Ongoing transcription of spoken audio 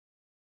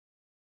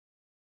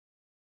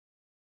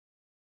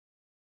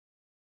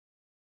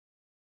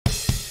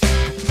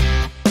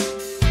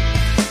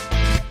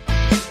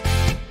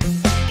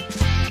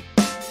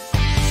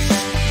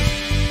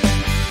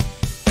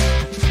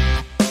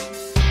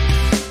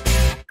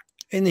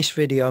In this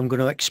video, I'm going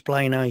to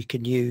explain how you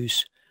can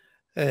use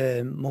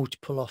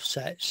multiple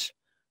offsets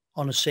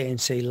on a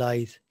CNC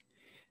lathe.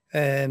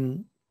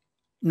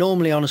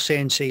 Normally on a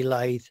CNC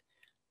lathe,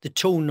 the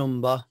tool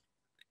number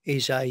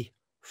is a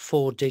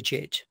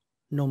 4-digit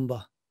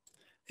number.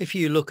 If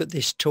you look at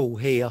this tool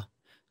here,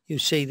 you'll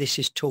see this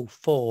is tool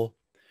 4,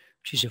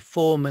 which is a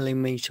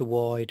 4mm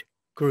wide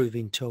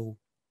grooving tool.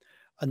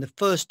 And the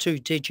first 2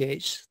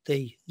 digits,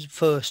 the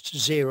first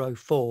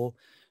 04,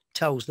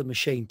 tells the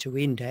machine to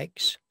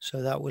index,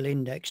 so that will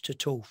index to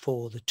tool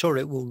 4. The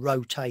turret will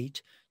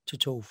rotate to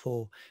tool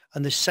 4,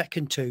 and the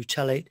second 2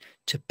 tell it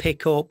to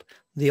pick up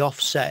the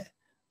offset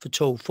for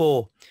tool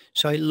 4.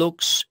 So it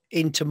looks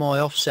into my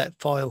offset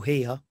file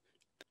here,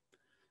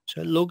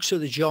 so it looks at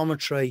the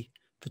geometry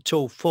for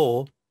tool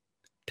 4,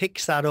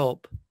 picks that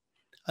up,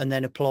 and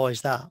then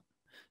applies that.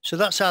 So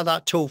that's how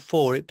that tool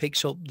 4, it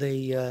picks up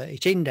the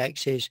it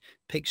indexes,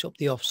 picks up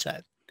the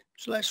offset.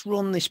 So let's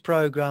run this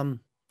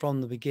program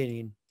from the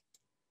beginning.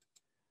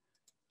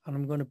 And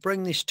I'm going to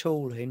bring this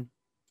tool in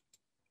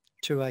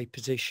to a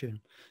position.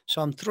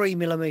 So I'm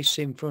 3mm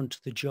in front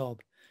of the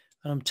job,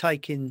 and I'm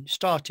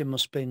starting my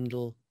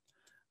spindle,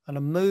 and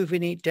I'm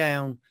moving it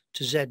down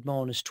to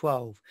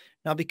Z-12.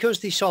 Now, because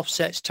this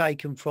offset's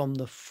taken from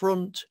the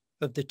front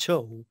of the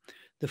tool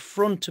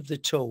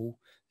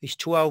is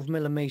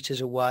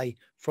 12mm away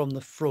from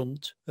the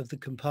front of the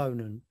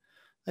component.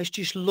 Let's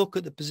just look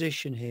at the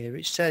position here.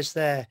 It says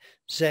there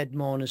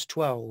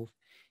Z-12.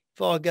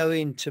 If I go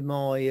into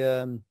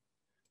my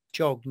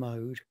jog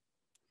mode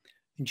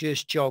and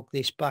just jog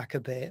this back a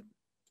bit,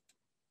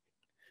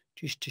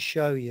 just to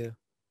show you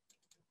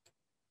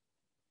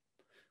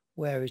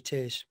where it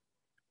is.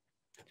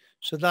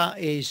 So that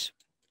is,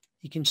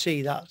 you can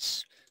see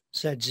that's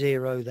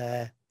Z0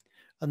 there,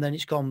 and then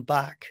it's gone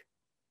back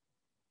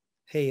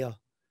here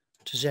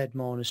to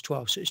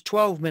Z-12. So it's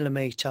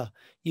 12mm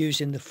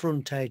using the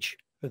front edge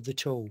of the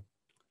tool.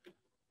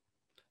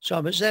 So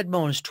I'm at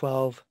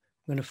Z-12, I'm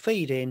going to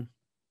feed in,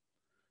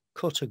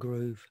 cut a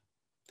groove,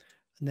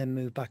 and then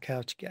move back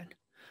out again.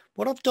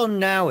 What I've done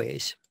now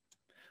is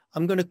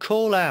I'm going to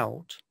call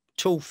out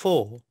tool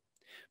 4,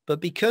 but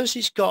because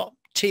it's got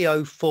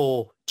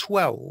TO4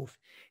 12,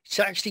 it's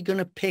actually going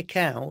to pick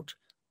out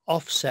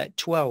offset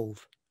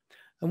 12.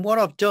 And what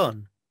I've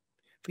done,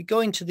 if we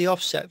go into the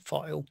offset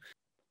file,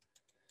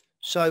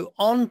 so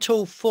on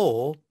tool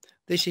 4,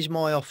 this is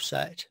my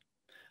offset.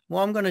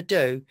 What I'm going to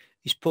do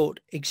is put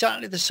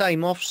exactly the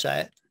same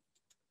offset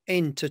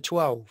into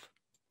 12.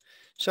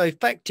 So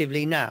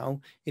effectively now,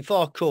 if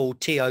I call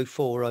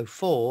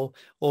TO404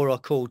 or I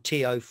call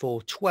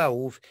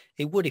TO412,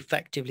 it would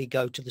effectively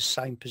go to the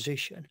same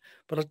position.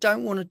 But I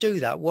don't want to do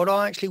that. What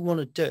I actually want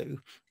to do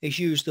is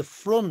use the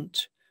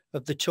front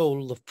of the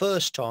tool the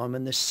first time,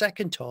 and the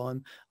second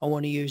time I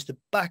want to use the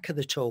back of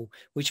the tool,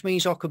 which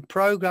means I can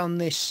program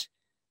this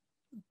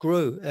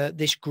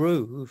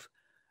groove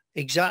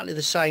exactly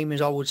the same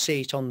as I would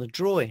see it on the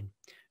drawing.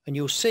 And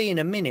you'll see in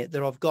a minute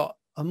that I've got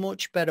a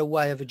much better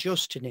way of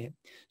adjusting it.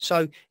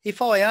 So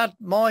if I add,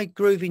 my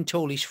grooving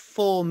tool is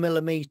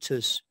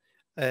 4mm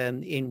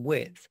in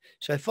width.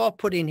 So if I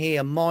put in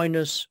here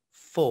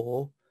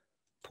 -4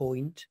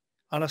 point,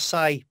 and I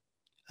say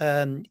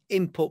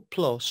input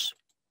plus,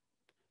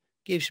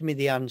 gives me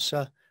the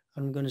answer.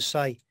 I'm going to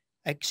say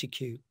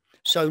execute.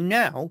 So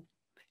now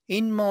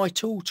in my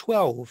tool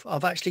 12,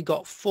 I've actually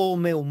got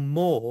 4mm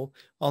more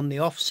on the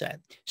offset.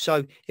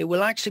 So it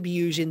will actually be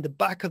using the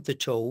back of the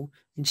tool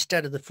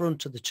instead of the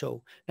front of the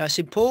tool. Now, it's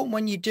important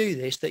when you do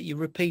this that you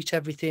repeat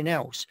everything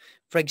else.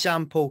 For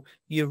example,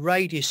 your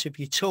radius of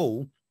your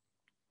tool,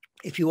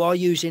 if you are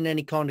using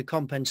any kind of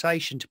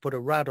compensation to put a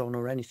rad on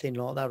or anything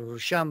like that, or a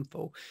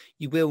chamfer,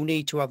 you will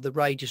need to have the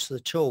radius of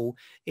the tool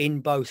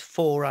in both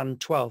 4 and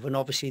 12, and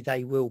obviously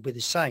they will be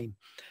the same.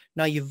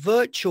 Now, your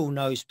virtual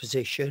nose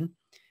position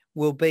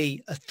will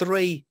be a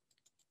 3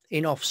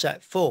 in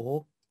offset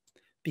 4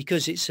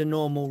 because it's a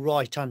normal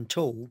right hand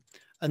tool,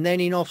 and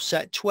then in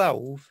offset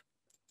 12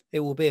 it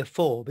will be a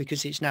 4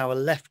 because it's now a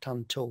left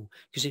hand tool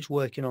because it's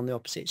working on the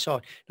opposite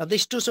side. Now,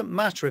 this doesn't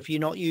matter if you're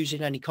not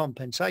using any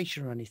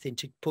compensation or anything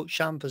to put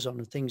chamfers on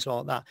and things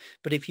like that,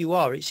 but if you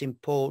are, it's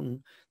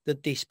important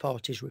that this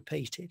part is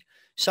repeated.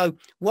 So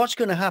what's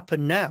going to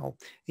happen now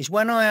is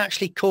when I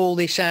actually call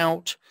this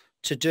out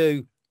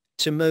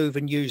to move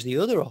and use the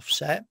other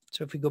offset.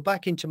 So if we go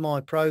back into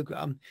my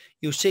program,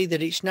 you'll see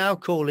that it's now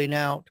calling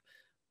out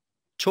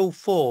tool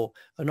 4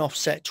 and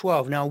offset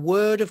 12. Now,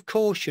 word of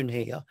caution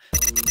here.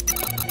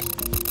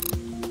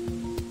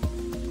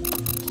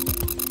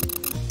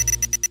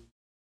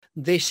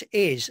 This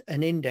is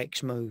an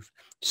index move.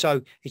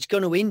 So it's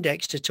going to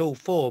index to tool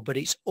 4, but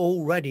it's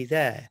already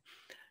there.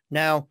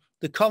 Now,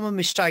 the common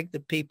mistake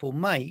that people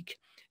make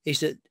is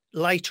that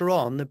later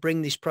on they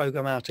bring this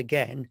program out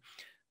again,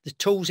 the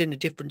tool's in a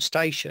different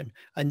station,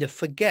 and they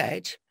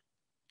forget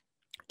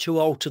to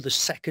alter the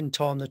second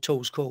time the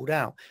tool's called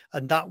out,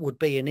 and that would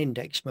be an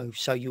index move,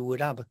 so you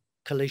would have a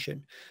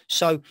collision.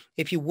 So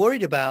if you're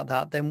worried about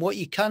that, then what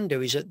you can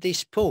do is at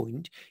this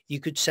point you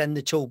could send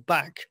the tool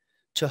back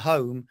to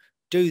home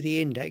do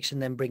the index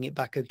and then bring it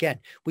back again,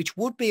 which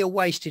would be a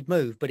wasted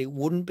move, but it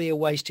wouldn't be a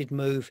wasted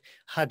move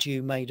had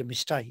you made a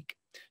mistake.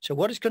 So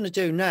what it's going to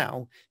do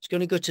now, it's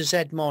going to go to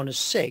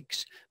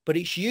Z-6, but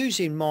it's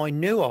using my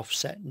new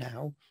offset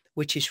now,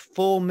 which is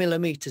 4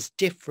 millimeters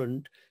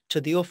different to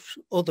the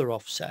other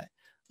offset.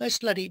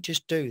 Let's let it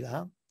just do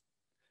that.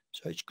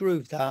 So it's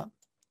grooved that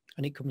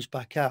and it comes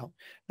back out.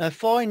 Now,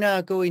 if I now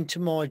go into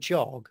my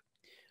jog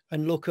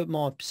and look at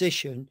my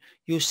position,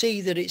 you'll see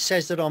that it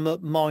says that I'm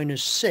at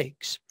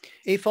 -6.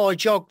 If I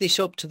jog this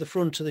up to the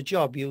front of the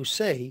job, you'll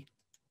see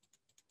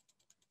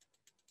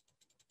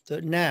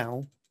that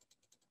now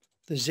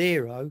the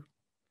 0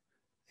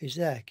 is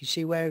there. Can you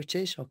see where it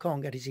is? I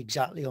can't get it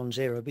exactly on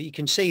 0, but you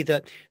can see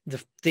that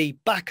the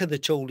back of the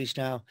tool is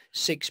now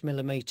 6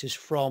 millimeters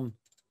from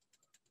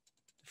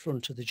the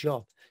front of the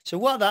job. So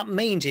what that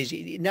means is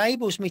it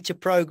enables me to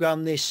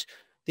program this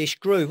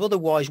groove.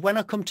 Otherwise, when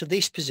I come to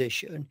this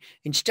position,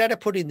 instead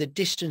of putting the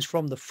distance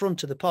from the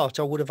front of the part,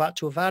 I would have had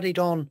to have added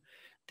on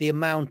the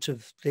amount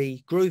of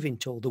the grooving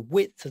tool, the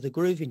width of the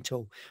grooving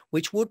tool,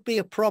 which would be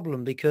a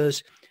problem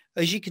because,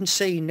 as you can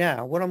see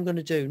now, what I'm going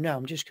to do now,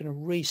 I'm just going to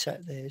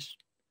reset this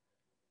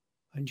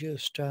and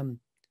just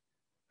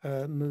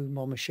move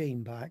my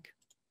machine back.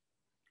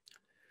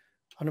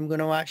 And I'm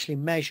going to actually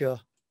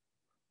measure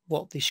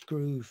what this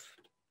groove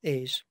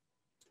is.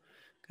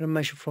 I'm going to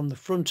measure from the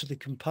front of the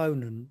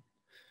component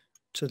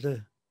to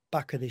the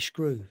back of this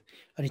groove,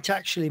 and it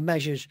actually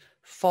measures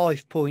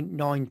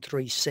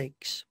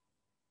 5.936.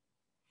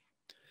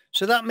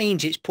 So that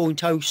means it's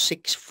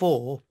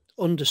 0.064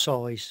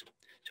 undersize.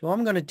 So what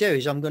I'm going to do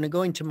is I'm going to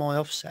go into my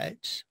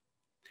offsets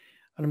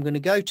and I'm going to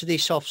go to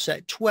this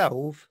offset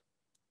 12,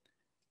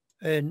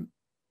 and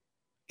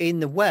in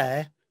the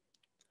wear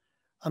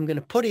I'm going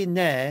to put in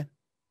there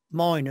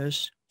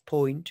minus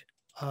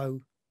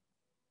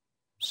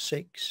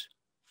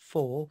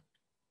 0.064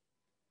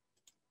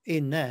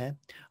 in there,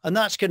 and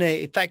that's going to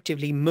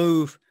effectively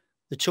move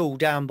the tool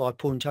down by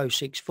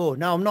 0.064.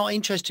 Now, I'm not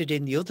interested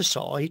in the other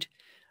side,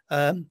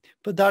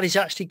 but that is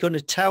actually going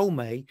to tell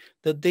me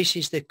that this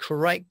is the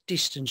correct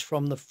distance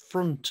from the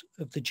front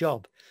of the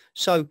job.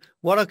 So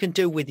what I can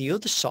do with the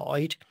other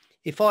side,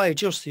 if I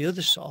adjust the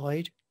other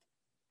side,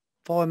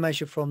 if I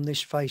measure from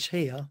this face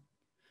here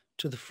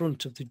to the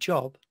front of the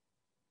job,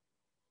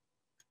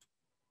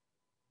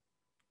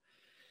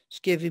 it's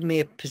giving me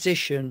a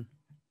position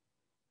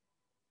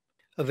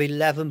of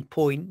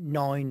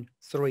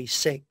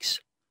 11.936,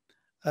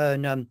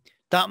 and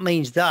that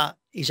means that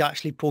is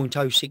actually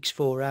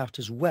 0.064 out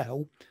as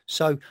well.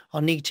 So I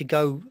need to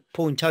go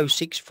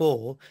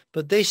 0.064,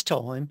 but this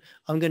time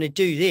I'm going to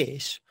do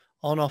this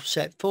on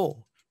offset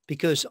 4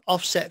 because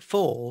offset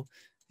 4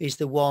 is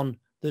the one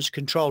that's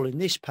controlling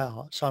this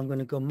part. So I'm going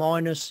to go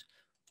minus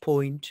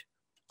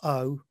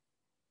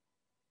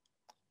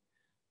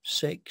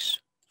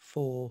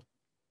 0.064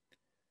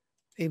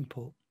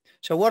 input.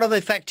 So what I've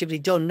effectively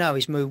done now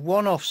is move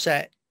one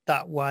offset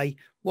that way,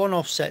 one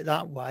offset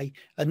that way,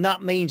 and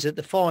that means that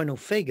the final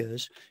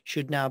figures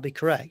should now be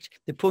correct.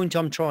 The point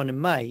I'm trying to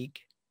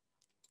make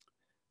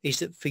is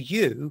that for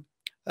you,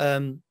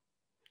 when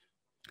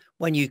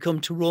you come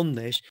to run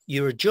this,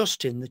 you're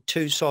adjusting the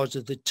two sides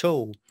of the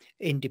tool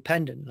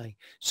independently.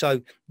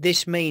 So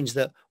this means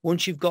that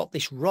once you've got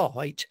this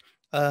right,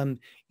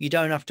 you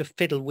don't have to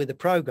fiddle with the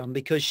program,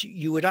 because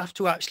you would have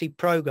to actually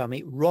program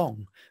it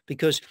wrong,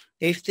 because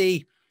if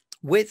the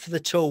width of the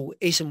tool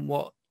isn't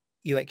what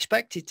you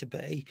expect it to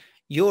be,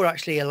 you're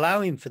actually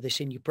allowing for this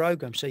in your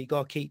program. So you've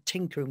got to keep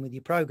tinkering with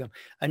your program,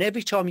 and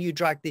every time you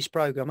drag this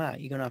program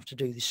out, you're going to have to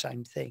do the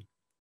same thing.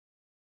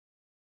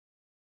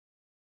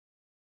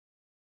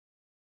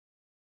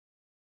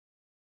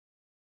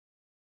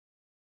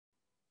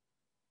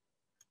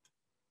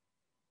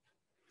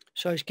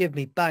 So it's given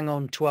me bang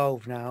on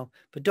 12 now,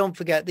 but don't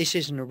forget, this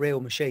isn't a real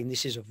machine,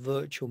 this is a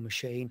virtual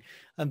machine,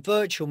 and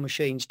virtual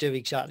machines do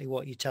exactly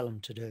what you tell them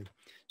to do.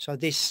 So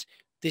this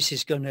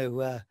is going to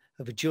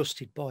have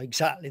adjusted by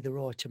exactly the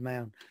right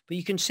amount, but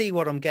you can see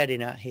what I'm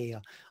getting at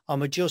here.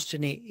 I'm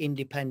adjusting it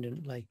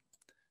independently.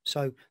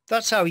 So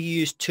that's how you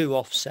use two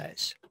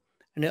offsets.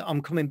 And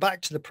I'm coming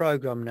back to the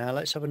program now.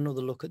 Let's have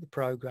another look at the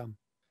program.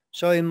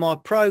 So in my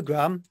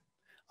program,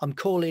 I'm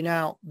calling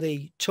out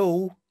the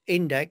tool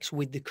index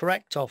with the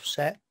correct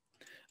offset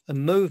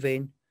and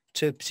moving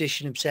to a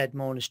position of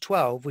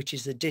Z-12, which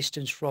is the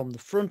distance from the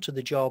front of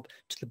the job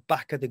to the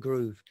back of the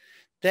groove.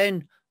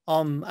 Then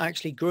I'm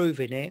actually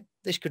grooving it.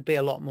 This could be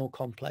a lot more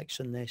complex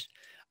than this.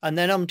 And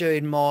then I'm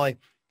doing my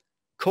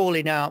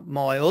calling out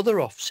my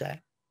other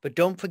offset. But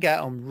don't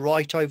forget, I'm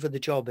right over the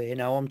job here.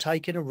 Now I'm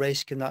taking a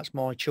risk, and that's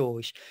my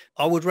choice.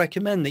 I would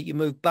recommend that you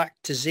move back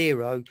to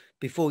 0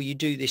 before you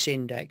do this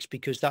index,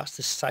 because that's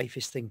the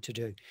safest thing to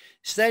do.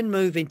 So then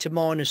move into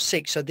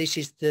 -6. So this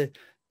is the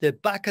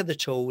back of the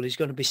tool is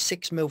going to be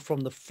 6 mil from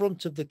the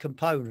front of the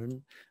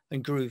component,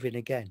 and grooving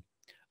again.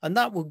 And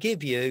that will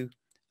give you,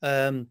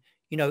 you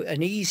know,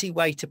 an easy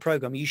way to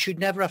program. You should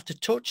never have to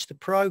touch the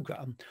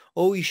program.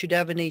 All you should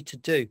ever need to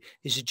do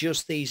is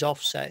adjust these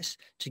offsets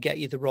to get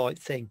you the right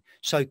thing.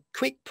 So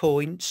quick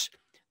points.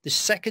 The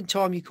second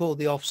time you call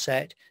the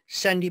offset,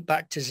 send it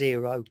back to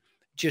 0,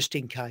 just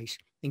in case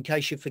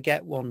you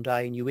forget one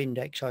day and you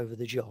index over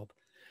the job.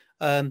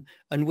 And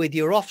with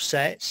your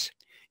offsets,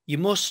 you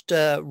must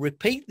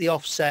repeat the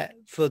offset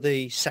for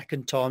the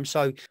second time.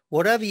 So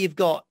whatever you've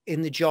got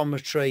in the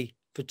geometry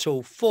for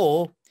tool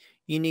 4,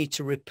 you need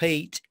to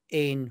repeat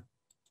in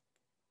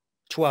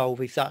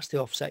 12 if that's the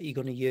offset you're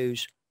going to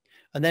use.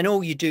 And then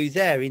all you do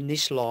there in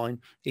this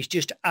line is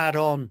just add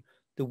on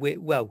the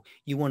width. Well,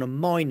 you want to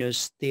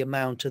minus the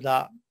amount of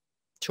that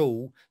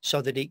tool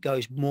so that it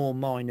goes more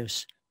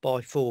minus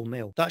by 4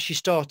 mil. That's your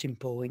starting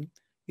point.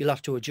 You'll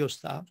have to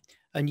adjust that.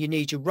 And you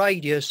need your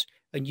radius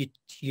and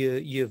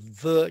your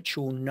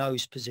virtual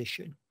nose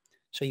position.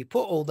 So you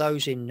put all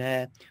those in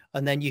there,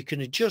 and then you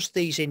can adjust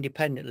these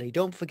independently.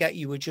 Don't forget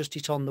you adjust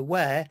it on the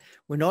wear.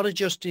 We're not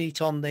adjusting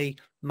it on the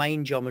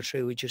main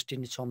geometry, we're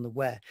adjusting it on the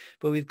wear.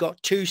 But we've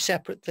got two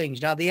separate things.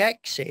 Now the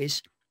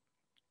X's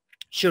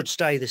should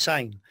stay the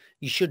same.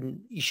 You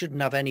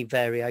shouldn't have any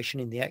variation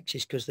in the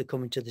X's because they're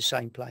coming to the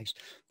same place.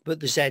 But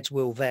the Z's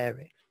will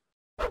vary.